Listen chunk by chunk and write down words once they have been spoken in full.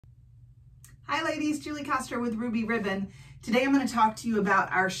Hi ladies, Julie Coster with Ruby Ribbon. Today I'm going to talk to you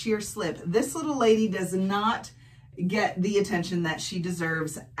about our sheer slip. This little lady does not get the attention that she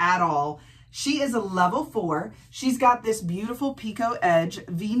deserves at all. She is a level 4. She's got this beautiful picot edge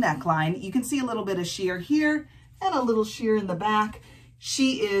V neckline. You can see a little bit of sheer here and a little sheer in the back.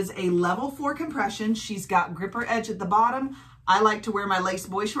 She is a level 4 compression. She's got gripper edge at the bottom. I like to wear my lace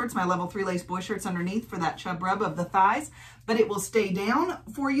boy shorts, my level 3 lace boy shorts underneath for that chub rub of the thighs, but it will stay down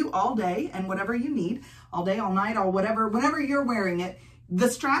for you all day and whatever you need, all day, all night, all whatever, whenever you're wearing it. The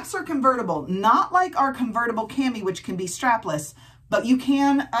straps are convertible, not like our convertible cami, which can be strapless, but you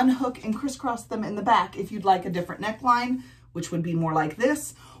can unhook and crisscross them in the back if you'd like a different neckline, which would be more like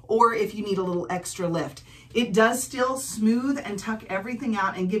this, or if you need a little extra lift. It does still smooth and tuck everything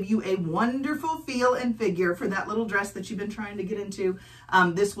out and give you a wonderful feel and figure for that little dress that you've been trying to get into.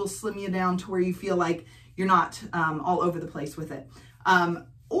 This will slim you down to where you feel like you're not all over the place with it.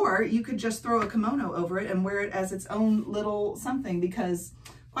 Or you could just throw a kimono over it and wear it as its own little something, because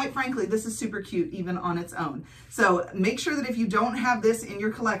quite frankly, this is super cute even on its own. So make sure that if you don't have this in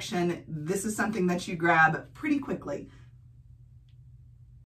your collection, this is something that you grab pretty quickly.